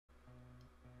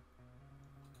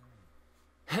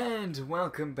And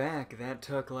welcome back. That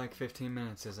took like 15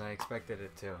 minutes as I expected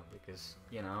it to, because,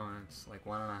 you know, it's like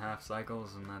 1.5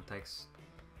 cycles and that takes,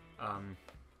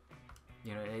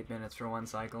 8 minutes for one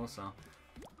cycle, so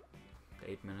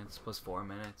 8 minutes plus 4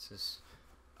 minutes is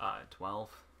 12.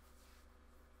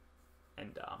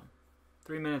 And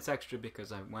 3 minutes extra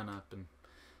because I went up and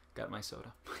got my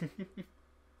soda.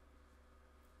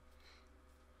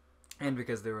 And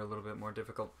because they were a little bit more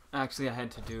difficult. Actually, I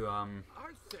had to do, I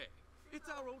say, it's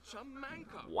our old chum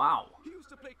Manka. Wow. He used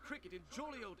to play cricket in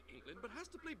jolly old England, but has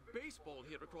to play baseball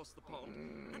here across the pond.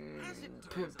 And as it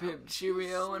turns Pip, out,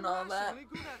 Cheerio and all that. smashingly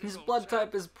good at His it, blood old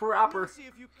type chap. is proper. Let's see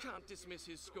if you can't dismiss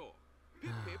his score.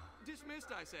 Pip, Pip, dismissed,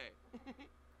 I say.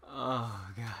 Oh,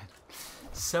 God.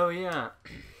 So, yeah.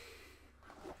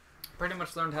 Pretty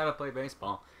much learned how to play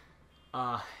baseball.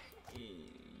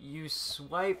 You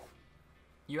swipe...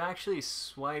 You actually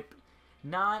swipe...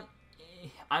 Not...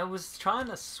 I was trying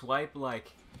to swipe,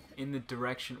 like, in the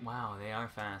direction... Wow, they are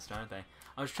fast, aren't they?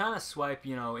 I was trying to swipe,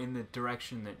 you know, in the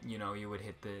direction that, you know, you would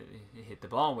hit the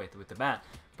ball with the bat.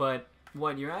 But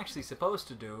what you're actually supposed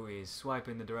to do is swipe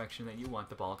in the direction that you want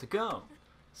the ball to go.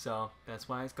 So, that's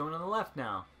why it's going to the left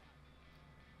now.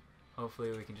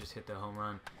 Hopefully we can just hit the home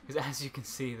run. Because as you can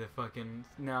see, the fucking...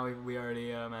 Now we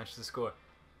already matched the score.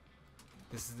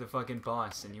 This is the fucking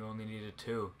boss, and you only needed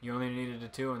 2. You only needed a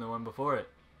 2 in the one before it.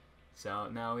 So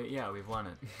now, we've won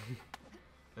it.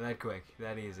 That quick,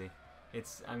 that easy.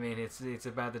 I mean, it's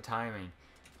about the timing.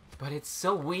 But it's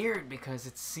so weird because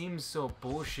it seems so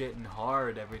bullshit and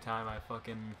hard every time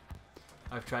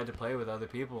I've tried to play with other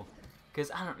people.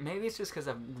 Because, I don't, maybe it's just because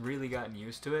I've really gotten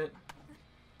used to it.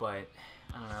 But,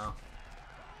 I don't know.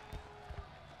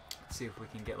 Let's see if we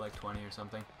can get like 20 or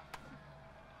something.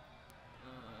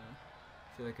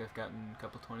 I feel like I've gotten a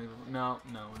couple 20. No,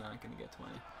 we're not going to get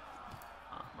 20.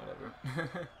 Whatever.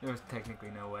 There was technically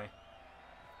no way.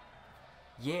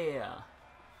 Yeah.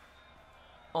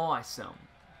 Awesome.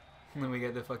 And then we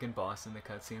get the fucking boss in the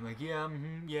cutscene like, yeah,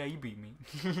 yeah, you beat me.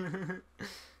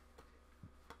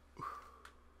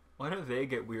 Why don't they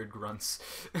get weird grunts?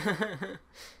 Oh,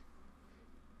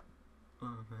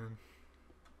 man.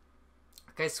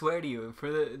 Like, I swear to you, for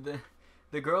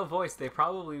the girl voice, they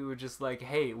probably were just like,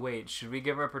 hey, wait, should we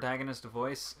give our protagonist a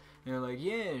voice? And they're like,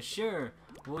 yeah, sure.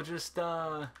 We'll just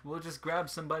grab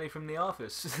somebody from the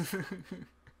office.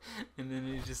 And then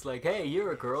he's just like, hey,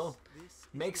 you're a girl.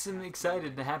 Make some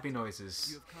excited and happy noises.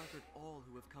 You have conquered all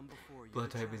who have come before you. Blood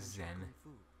type is Zen.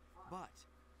 But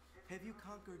have you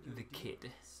conquered your The kid.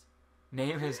 demons?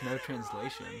 Name has no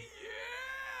translation.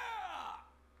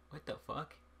 What the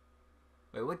fuck?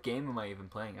 Wait, what game am I even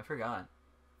playing? I forgot.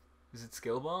 Is it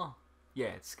Skill Ball? Yeah,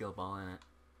 it's Skill Ball in it.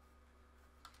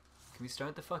 Can we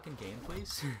start the fucking game,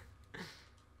 please?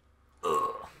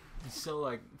 Ugh. It's so,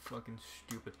 like, fucking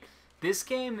stupid. This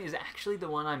game is actually the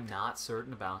one I'm not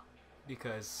certain about.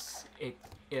 Because it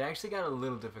actually got a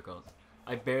little difficult.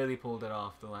 I barely pulled it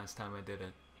off the last time I did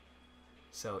it.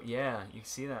 So, yeah, you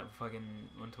see that fucking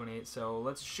 128. So,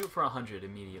 let's shoot for 100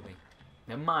 immediately.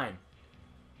 Never mind.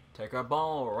 Take our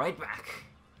ball right back.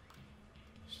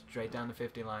 Straight down the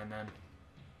 50 line then.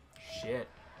 Shit.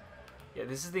 Yeah,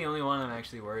 this is the only one I'm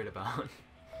actually worried about.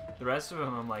 The rest of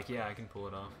them I'm like, yeah, I can pull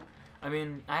it off. I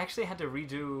mean, I actually had to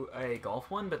redo a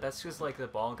golf one, but that's just like the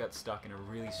ball got stuck in a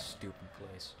really stupid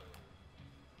place.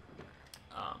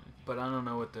 But I don't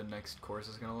know what the next course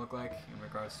is going to look like in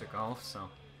regards to golf, so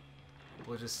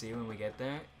we'll just see when we get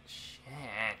there.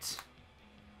 Shit.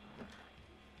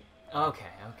 Okay.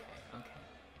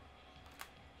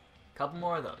 Couple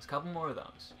more of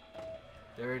those.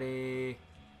 30.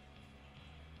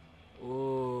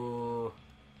 Ooh.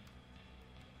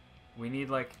 We need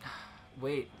like...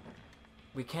 Wait.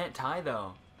 We can't tie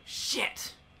though.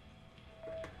 Shit!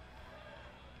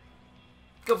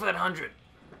 Go for that 100!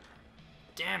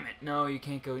 Damn it! No, you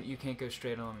can't go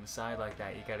straight along the side like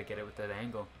that. You gotta get it with that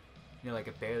angle. You're like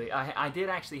a barely... I did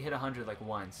actually hit 100 like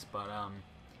once, but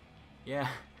yeah.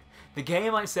 The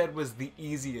game I said was the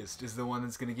easiest is the one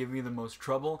that's going to give me the most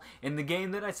trouble, and the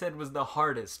game that I said was the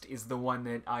hardest is the one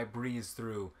that I breeze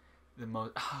through the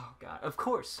most. Oh, God. Of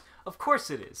course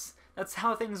it is. That's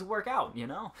how things work out, you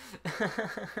know?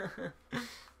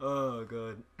 Oh,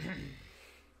 God.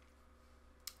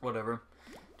 Whatever.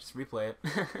 Just replay it.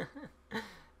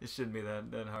 It shouldn't be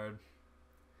that hard.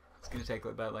 It's going to take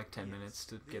about like 10 minutes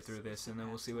to get through this, and then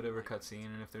we'll see whatever cutscene,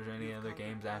 and if there's any other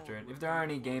games after it. If there are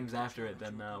any games after it,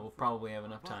 then we'll probably have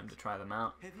enough time to try them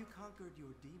out. Have you conquered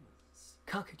your demons?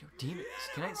 Conquered your demons?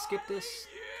 Can I skip this?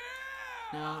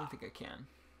 No, I don't think I can.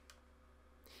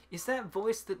 Is that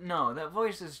voice that... No, that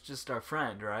voice is just our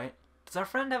friend, right? Does our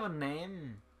friend have a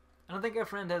name? I don't think our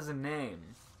friend has a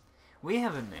name. We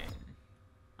have a name.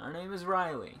 Our name is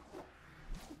Riley.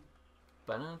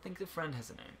 But I don't think the friend has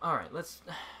a name. Alright, let's...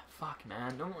 Fuck,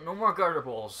 man. No more gutter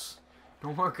balls.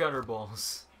 No more gutter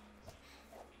balls.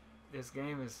 This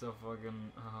game is so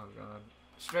fucking... Oh, God.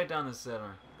 Straight down the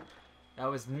center. That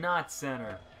was not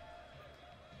center.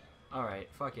 Alright,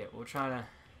 fuck it. We'll try to...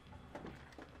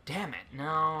 Damn it.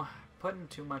 No. Putting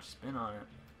too much spin on it.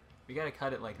 We gotta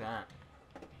cut it like that.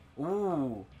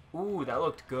 Ooh. Ooh, that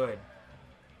looked good.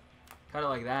 Cut it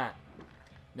like that.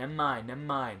 Never mind. Never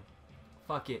mind.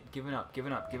 Fuck it. Giving up.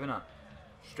 Giving up. Giving up.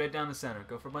 Straight down the center.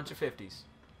 Go for a bunch of 50s.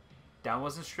 That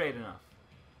wasn't straight enough.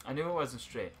 I knew it wasn't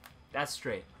straight. That's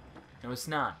straight. No, it's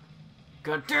not.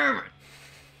 God damn it!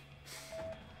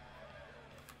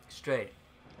 Straight.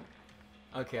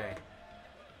 Okay.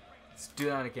 Let's do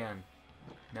that again.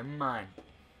 Never mind.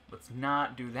 Let's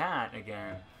not do that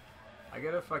again. I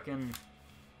gotta fucking...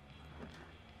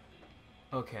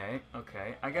 Okay,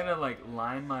 okay. I gotta, like,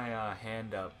 line my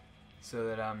hand up so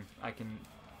that I can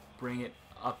bring it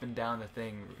up and down the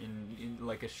thing in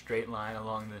like a straight line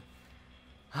along the...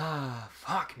 Ah,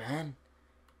 fuck, man.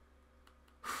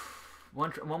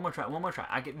 One more try.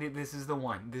 I get this is the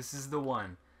one. This is the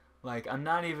one. Like, I'm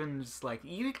not even just like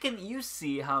you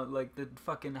see how like the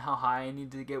fucking how high I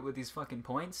need to get with these fucking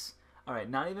points. All right,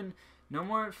 no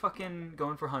more fucking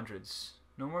going for hundreds.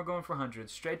 No more going for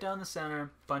hundreds. Straight down the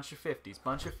center, bunch of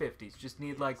 50s. Just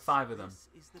need like 5 of them.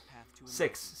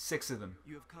 Six of them.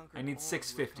 I need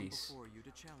 6 50s.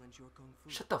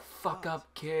 Shut the fuck up,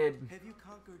 kid. Have you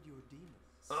conquered your demons?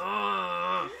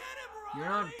 Ugh. You're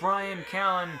not Brian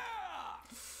Callen.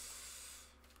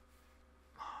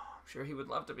 I'm sure he would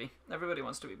love to be. Everybody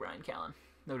wants to be Brian Callen.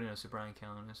 Nobody knows who Brian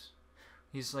Callen is.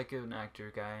 He's like an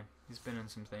actor guy. He's been in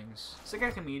some things. He's like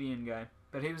a comedian guy.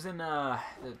 But he was in the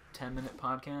 10-minute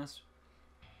podcast.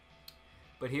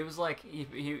 But he was like, he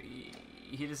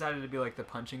decided to be like the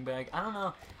punching bag. I don't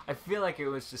know. I feel like it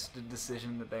was just a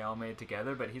decision that they all made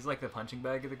together. But he's like the punching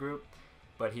bag of the group.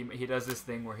 But he does this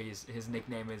thing where his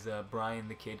nickname is Brian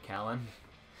the Kid Callen.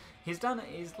 He's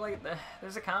like,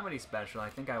 there's a comedy special. I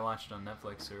think I watched it on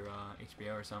Netflix or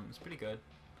HBO or something. It's pretty good.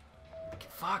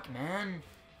 Fuck, man.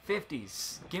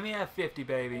 50s. Give me that 50,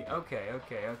 baby. Okay.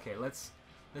 Let's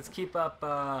keep up.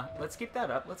 Let's keep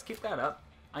that up.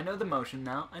 I know the motion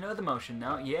now. Yeah. I know the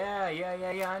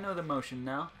motion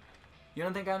now. You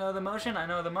don't think I know the motion? I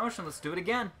know the motion. Let's do it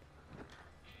again.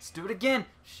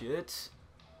 Shit.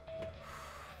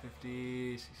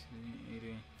 50, 60,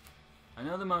 80. I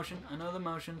know the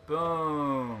motion.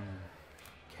 Boom.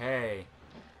 Okay.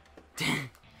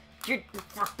 Get the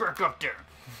fuck back up there.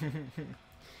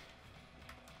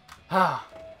 Ah.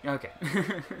 Okay.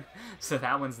 So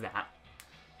that one's that.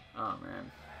 Oh,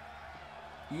 man.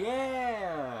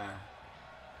 Yeah.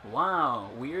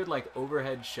 Wow. Weird, like,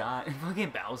 overhead shot.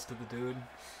 Fucking bows to the dude.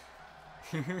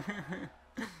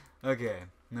 Okay.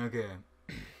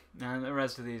 And the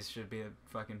rest of these should be a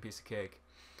fucking piece of cake.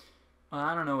 Well,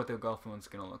 I don't know what the golf one's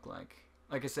gonna look like.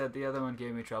 Like I said, the other one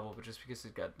gave me trouble, but just because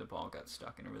the ball got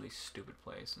stuck in a really stupid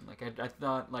place, and like I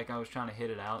thought like I was trying to hit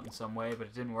it out in some way, but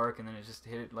it didn't work, and then it just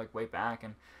hit it like way back,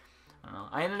 and I don't know.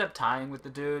 I ended up tying with the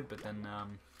dude, but then I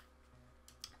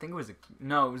think it was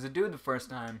a dude the first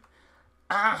time.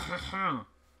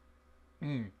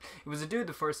 It was a dude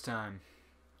the first time,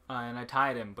 and I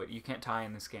tied him, but you can't tie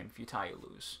in this game. If you tie, you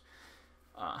lose.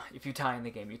 If you tie in the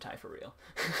game, you tie for real.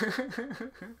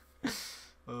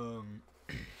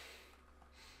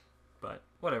 But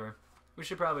whatever. We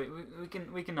should probably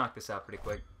we can knock this out pretty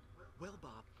quick. Well,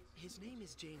 Bob, his name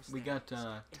is James. We got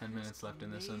 10 minutes left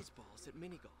in this one.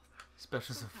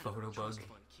 Special's a photo bug.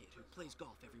 Fun kid who plays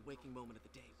golf every waking moment of the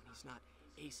day when he's not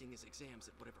acing his exams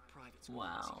at whatever private school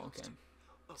Wow. Okay.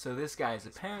 So this guy is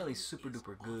apparently super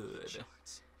duper good,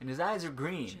 and his eyes are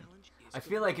green. I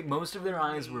feel like most of their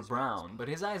eyes were brown, but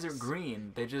his eyes are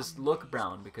green. They just look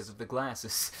brown because of the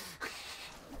glasses.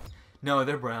 No,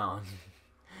 they're brown.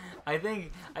 I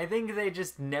think they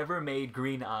just never made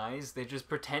green eyes. They're just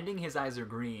pretending his eyes are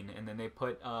green, and then they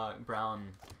put brown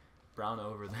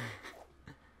over them.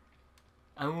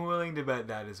 I'm willing to bet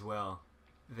that as well.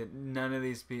 That none of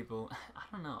these people... I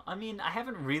don't know. I mean, I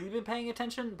haven't really been paying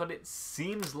attention, but it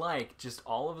seems like just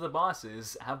all of the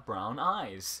bosses have brown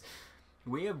eyes.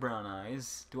 We have brown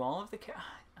eyes. Do all of the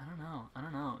I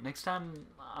don't know. Next time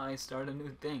I start a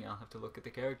new thing, I'll have to look at the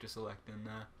character select and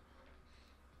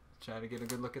try to get a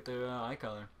good look at their eye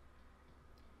color.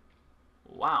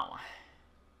 Wow.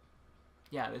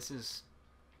 Yeah, this is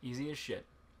easy as shit.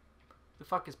 The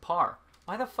fuck is par?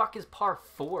 Why the fuck is par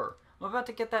 4? I'm about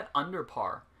to get that under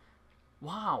par.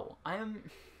 Wow. I am...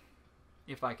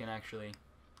 If I can actually...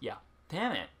 Yeah.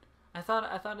 Damn it. I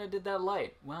thought I did that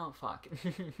light. Well, fuck.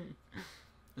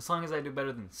 As long as I do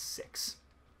better than 6.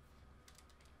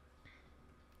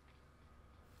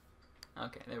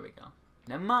 Okay, there we go.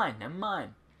 Never mind, never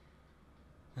mind.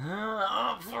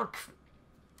 Oh, fuck.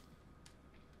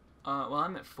 Well,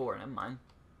 I'm at 4, never mind.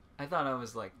 I thought I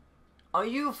was like... Are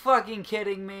you fucking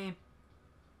kidding me?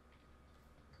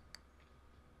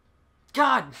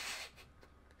 God!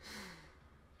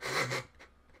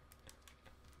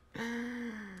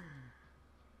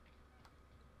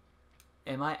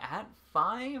 Am I at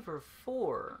 5 or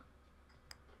 4?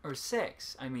 Or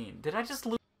 6? I mean, did I just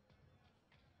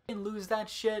lose that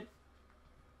shit?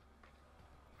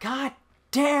 God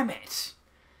damn it!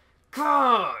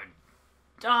 God!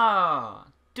 Ah,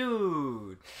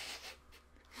 dude.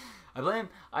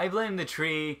 I blame the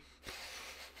tree.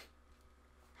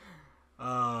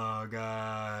 Oh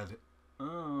god.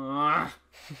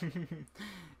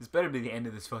 This better be the end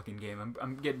of this fucking game.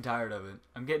 I'm getting tired of it.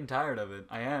 I'm getting tired of it.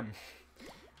 I am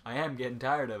getting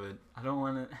tired of it. I don't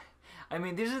want to... I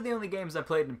mean, these are the only games I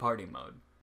played in party mode.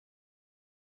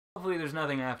 Hopefully there's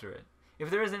nothing after it. If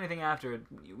there is anything after it,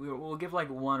 we'll give like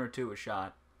 1 or 2 a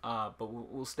shot. But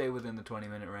we'll stay within the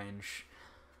 20-minute range.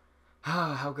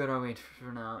 How good are we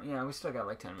for now? Yeah, we still got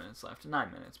like 10 minutes left.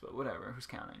 9 minutes, but whatever. Who's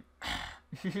counting?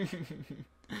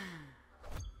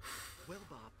 Well,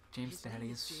 Bob, James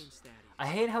Thaddeus. James Thaddeus. I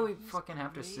hate how we fucking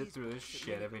have to sit through this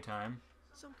shit every time.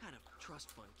 Some kind of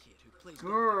trust fund kid who plays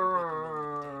golf every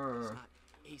weekend. He's not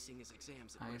acing his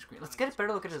exams. Eyes green. Let's get a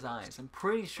better look at his eyes. I'm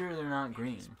pretty sure they're not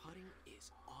green. His putting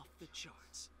is off the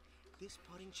charts. This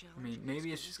putting challenge. I mean,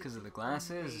 maybe it's just because of the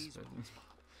glasses, but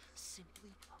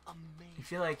simply amazing. I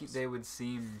feel like they would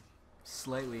seem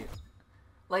slightly...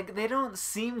 Like, they don't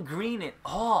seem green at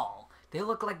all. They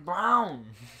look like brown.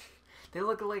 They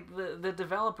look like the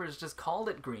developers just called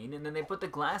it green, and then they put the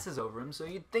glasses over them, so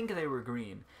you'd think they were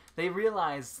green. They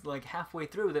realized, like, halfway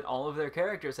through that all of their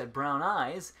characters had brown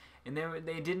eyes, and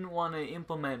they didn't want to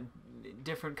implement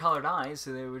different colored eyes,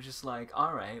 so they were just like,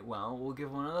 alright, well, we'll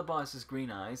give one of the bosses green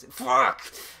eyes, fuck!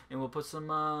 And we'll put some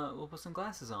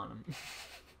glasses on him.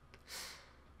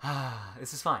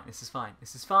 This is fine, this is fine,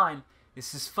 this is fine,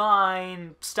 this is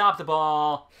fine! Stop the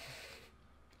ball!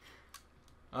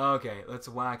 Okay, let's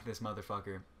whack this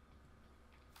motherfucker.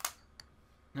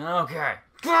 Okay.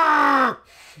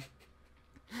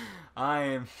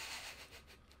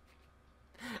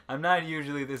 I'm not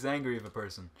usually this angry of a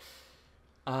person.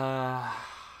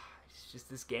 It's just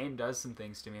this game does some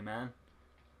things to me, man.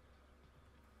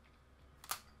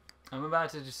 I'm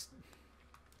about to just...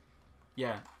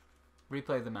 Yeah.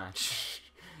 Replay the match.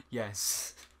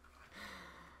 Yes.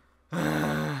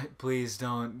 Please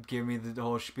don't give me the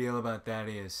whole spiel about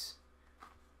Thaddeus.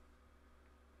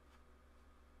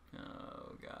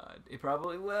 Oh god, it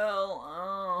probably will.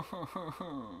 Oh.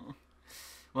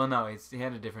 Well, no, he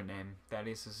had a different name.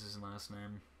 Thaddeus is his last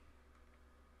name.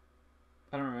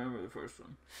 I don't remember the first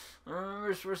one. I don't remember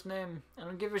his first name. I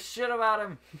don't give a shit about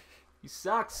him. He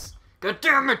sucks. God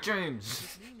damn it, James.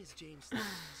 His name is James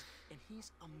Thaddeus, and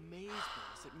he's amazed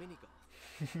balls at mini golf.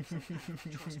 Some kind of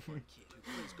trust fund kid who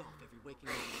plays golf every waking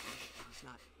moment. He's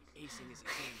not acing his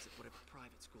exams at whatever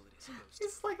private school it is he goes to.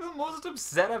 He's like the most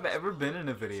upset I've ever been in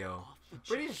a video. I'm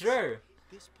pretty sure.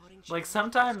 Like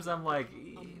sometimes I'm like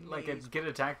I get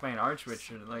attacked by an arch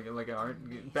witch or like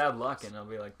bad luck, and I'll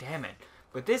be like, damn it.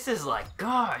 But this is like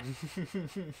God.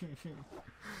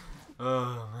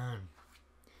 Oh man.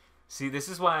 See, this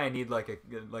is why I need like a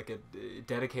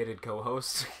dedicated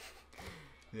co-host.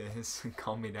 Yes,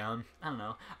 calm me down. I don't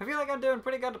know. I feel like I'm doing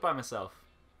pretty good by myself.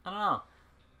 I don't know.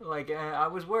 Like, I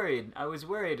was worried. I was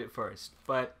worried at first,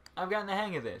 but I've gotten the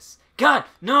hang of this. God!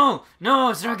 No! No!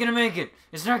 It's not gonna make it!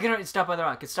 It's not gonna... It's stopped by the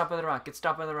rock. It's stopped by the rock. It's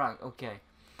stopped by the rock. Okay.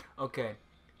 Okay.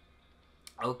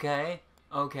 Okay.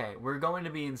 Okay. We're going to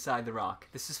be inside the rock.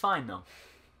 This is fine, though.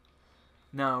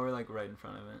 No, we're, like, right in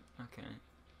front of it. Okay.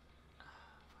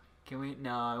 Can we...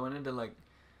 No, I wanted to, like...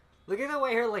 Look at the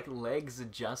way her, like, legs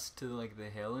adjust to, like, the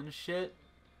hill and shit.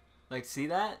 Like, see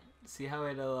that? See how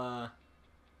it'll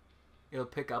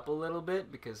pick up a little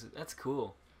bit? Because that's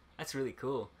cool. That's really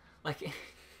cool. Like,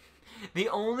 the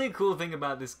only cool thing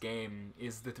about this game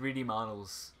is the 3D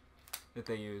models that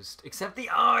they used. Except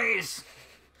the eyes!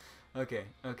 Okay,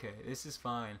 okay, this is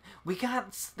fine. We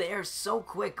got there so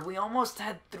quick. We almost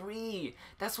had 3.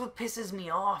 That's what pisses me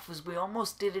off, is we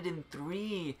almost did it in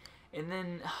 3. And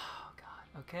then...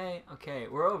 Okay, okay,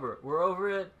 we're over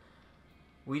it.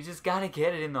 We just gotta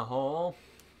get it in the hole.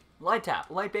 Light tap,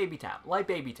 light baby tap, light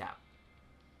baby tap.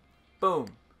 Boom,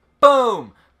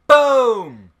 boom,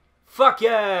 boom! Fuck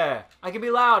yeah! I can be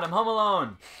loud, I'm home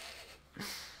alone.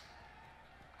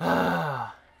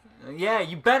 Yeah,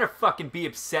 you better fucking be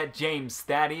upset, James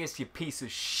Thaddeus, you piece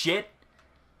of shit.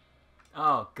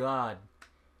 Oh, God.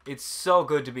 It's so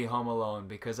good to be home alone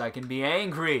because I can be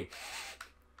angry.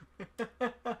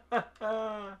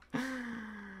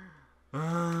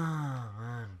 Oh,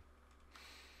 man.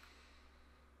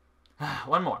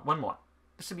 One more.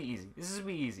 This will be easy. This will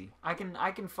be easy. I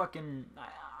can fucking...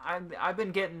 I've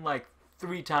been getting like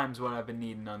 3 times what I've been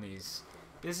needing on these.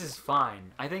 This is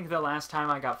fine. I think the last time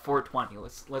I got 420.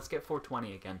 Let's get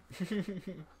 420 again.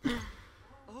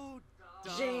 Oh,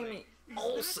 Jamie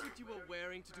Olsen. Is that what you were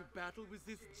wearing to do battle with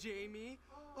this Jamie?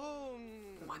 Oh,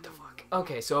 What the fuck?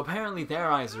 Okay, so apparently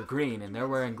their eyes are green and they're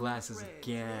wearing glasses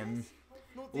again.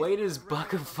 Wait, is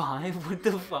Buck of 5? What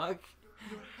the fuck?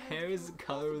 Hair is the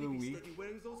color of the week.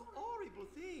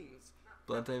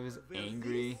 Blood type is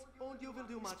angry.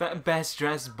 Best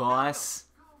dressed boss.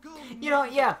 You know,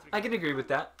 yeah, I can agree with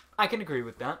that. I can agree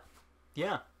with that.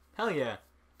 Yeah, hell yeah,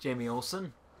 Jamie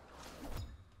Olsen.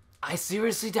 I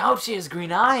seriously doubt she has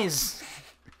green eyes.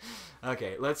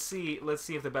 Okay, let's see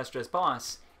if the best dressed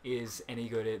boss is any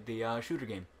good at the shooter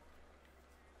game.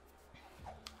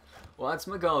 What's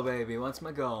my goal, baby? What's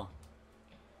my goal?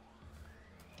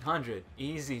 100.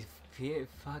 Easy.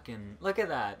 Fucking... Look at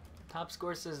that. Top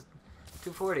score says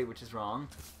 240, which is wrong.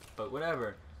 But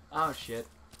whatever. Oh, shit.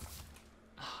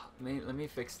 Let me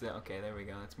fix that. Okay, there we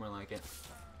go. That's more like it.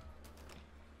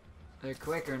 They're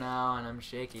quicker now, and I'm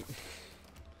shaky.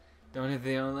 Don't hit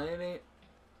the old lady.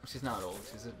 She's not old.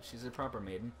 She's a proper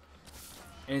maiden.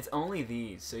 And it's only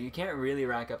these, so you can't really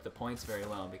rack up the points very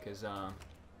well because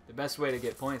the best way to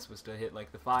get points was to hit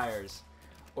like the fires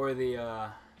or the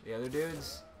other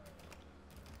dudes.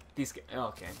 These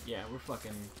okay, yeah, we're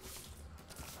fucking.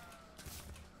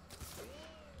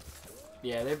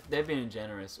 Yeah, they're being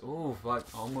generous. Ooh, fuck!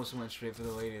 Almost went straight for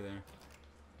the lady there.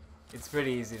 It's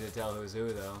pretty easy to tell who's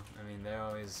who, though. I mean, they're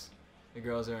always the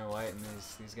girls are in white and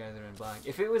these guys are in black.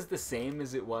 If it was the same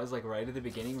as it was like right at the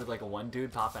beginning with like a one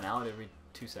dude popping out every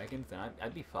 2 seconds, then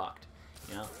I'd be fucked,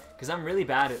 you know? Because I'm really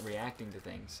bad at reacting to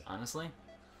things, honestly.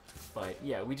 But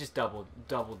yeah, we just doubled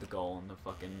the goal on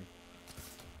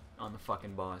the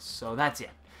fucking boss. So that's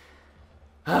it.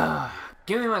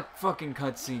 Give me my fucking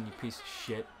cutscene, you piece of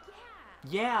shit.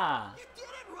 Yeah. You did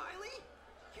it, Riley!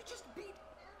 You just beat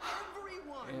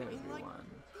everyone in like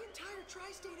the entire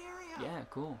tri-state area. Yeah,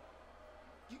 cool.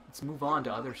 Let's move on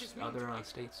to other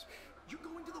states. You're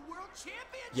going to the World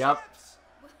Championships. Yep.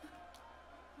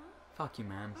 Fuck you,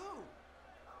 man.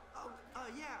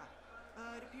 Yeah.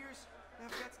 It appears I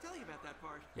forgot to tell you about that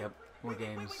part. Yep. More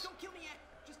games. Wait, don't kill me yet.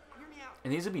 Just hear me out.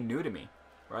 And these would be new to me,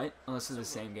 right? Unless it's the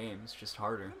same games, just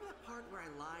harder. Remember that part where I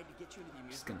lied to get you into the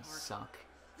amusement It's gonna park? suck.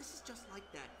 This is just like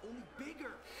that, only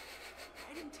bigger.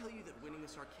 I didn't tell you that winning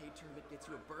this arcade tournament gets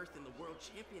you a berth in the World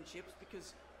Championships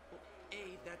because, well,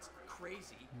 A, that's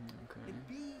crazy, Okay. and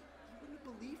B, you wouldn't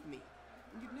believe me.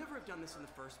 And you'd never have done this in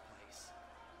the first place.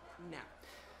 Now,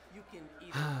 you can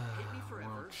either hate me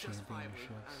forever, World justifiably,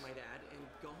 Championships. I might add, and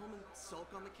go home and sulk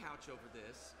on the couch over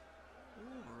this,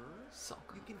 or Sulk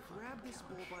on you can the grab fucking this couch.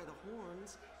 bull by the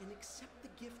horns and accept the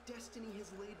gift destiny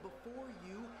has laid before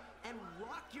you and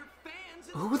rock your fans.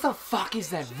 Who the fuck is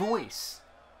that voice?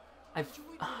 Enjoy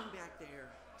being back there.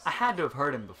 I had to have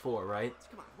heard him before, right?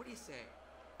 Come on, what do you say?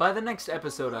 By the next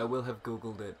episode, I will have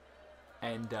Googled it,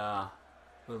 and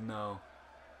we'll know.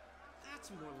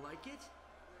 That's more like it.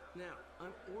 Now,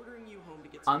 I'm ordering you home to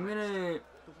get I'm some gonna rest.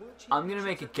 The World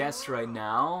make a Championships are guess right tomorrow.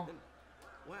 now Then-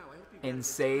 wow, I hope you got a and good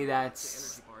say time that's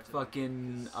with the energy bars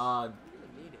fucking tonight, 'cause you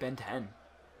really need it. Ben 10.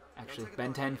 Actually,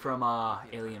 Ben 10 from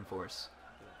Alien Force,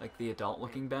 like the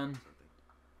adult-looking Ben.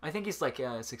 I think he's like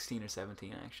 16 or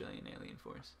 17 actually in Alien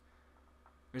Force.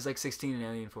 There's like 16 in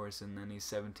Alien Force, and then he's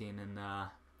 17 in the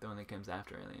one that comes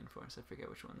after Alien Force. I forget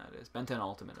which one that is. Ben 10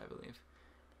 Ultimate, I believe.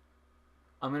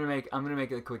 I'm gonna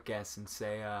make a quick guess and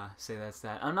say that's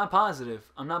that. I'm not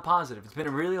positive. It's been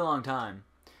a really long time,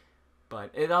 but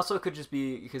it also could just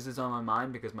be because it's on my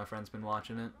mind because my friend's been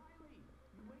watching it.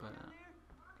 But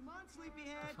Come on,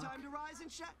 sleepyhead, fuck? time to rise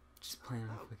and shine. just playing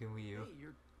on fucking Wii U. Hey,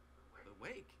 you're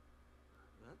awake.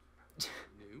 That's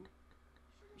new.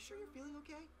 You sure you're feeling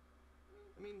okay?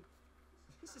 I mean,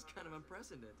 this is kind of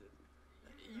unprecedented. I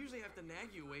usually have to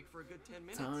nag you awake for a good 10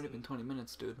 minutes. It's already and been 20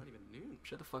 minutes, dude. It's not even noon.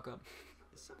 Shut the fuck up.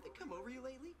 Has something come over you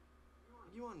lately?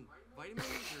 Are you on vitamins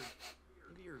or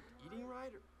maybe you're eating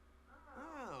right? Or...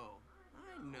 Oh,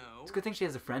 I know. It's a good thing she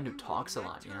has a friend who You talks a won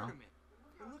that lot, you know? tournament.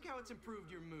 And look how it's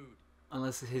improved your mood.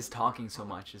 Unless his talking so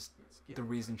much is the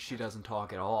reason she doesn't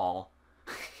talk at all.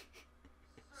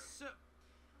 So,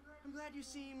 I'm glad you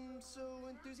seem so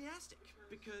enthusiastic,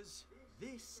 because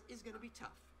this is gonna be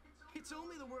tough. It's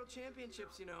only the World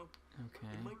Championships, you know. Okay.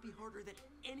 It might be harder than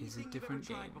Is anything it you've ever different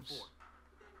tried games? before.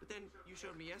 But then you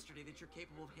showed me yesterday that you're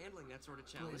capable of handling that sort of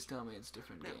challenge. Please tell me it's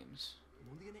different Now, games.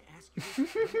 I'm only gonna ask you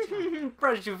this one time.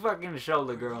 Brush your fucking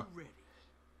shoulder, girl. Are you ready?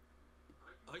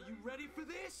 Are you ready for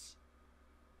this?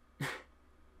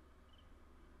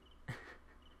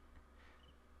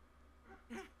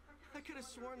 I could have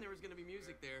sworn there was gonna be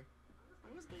music there.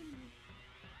 I was thinking.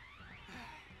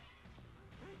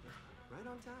 Right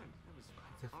on time. That was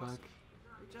The awesome. fuck?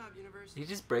 Good job, Universe. Did he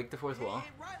just break the fourth wall? Hey,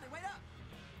 Riley, wait up!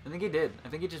 I think he did. I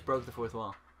think he just broke the fourth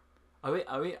wall. Are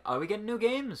we getting new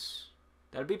games?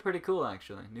 That'd be pretty cool,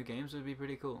 actually. New games would be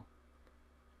pretty cool.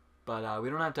 But we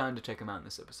don't have time to check them out in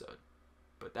this episode.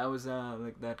 But that was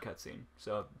like that cutscene.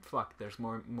 So fuck, there's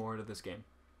more to this game.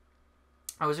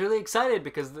 I was really excited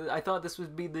because I thought this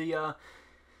would be the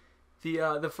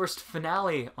first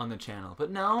finale on the channel. But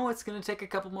no, it's gonna take a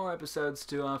couple more episodes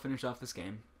to finish off this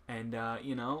game. And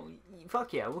you know,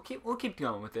 fuck yeah, we'll keep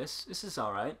going with this. This is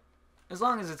all right, as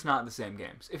long as it's not the same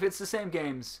games. If it's the same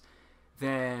games,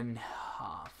 then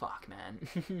fuck,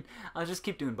 man. I'll just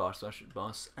keep doing boss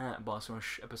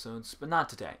rush episodes, but not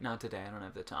today. Not today. I don't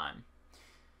have the time.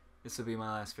 This will be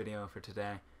my last video for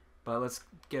today. But let's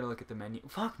get a look at the menu.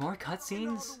 Fuck, more And all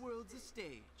cutscenes. the world's a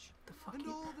stage. The fuck And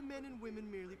you- all the men and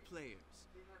women merely players.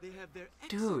 They have their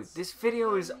Dude, exits. this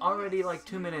video is And already yes, like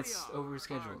 2 here we minutes are, over our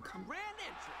schedule. Come. grand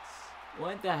entrance.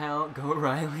 What the hell? Go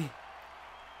Riley.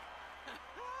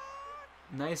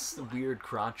 Nice weird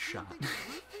crotch shot. Think it's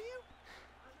good for you?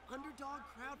 Underdog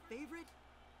crowd favorite?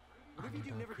 Whatever you do,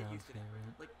 Underdog never get crowd used to that.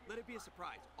 favorite. Like, let it be a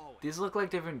surprise, always. These look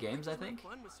like different games, I There's no think.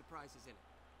 fun with surprises in it.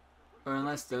 Or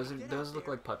unless those Get those out look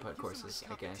there, like putt-putt give some courses, I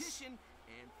guess. competition,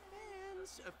 and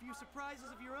fans, a few surprises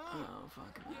of your own. Oh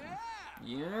fuck man.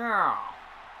 Yeah.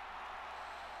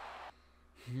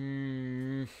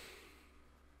 Yeah.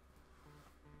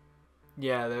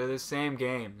 Yeah, they're the same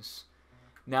games.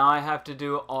 Now I have to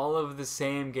do all of the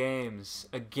same games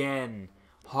again,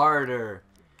 harder.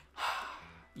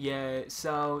 Yeah,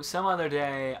 so some other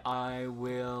day I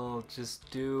will just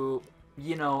do,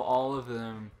 you know, all of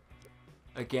them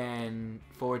again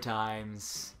 4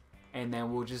 times, and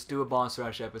then we'll just do a boss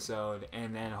rush episode,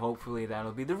 and then hopefully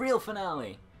that'll be the real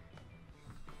finale.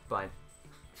 But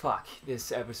fuck,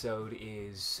 this episode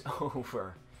is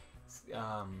over.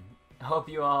 Hope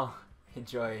you all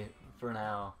enjoy it for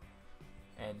now,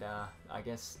 and I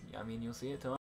guess, I mean, you'll see it tomorrow.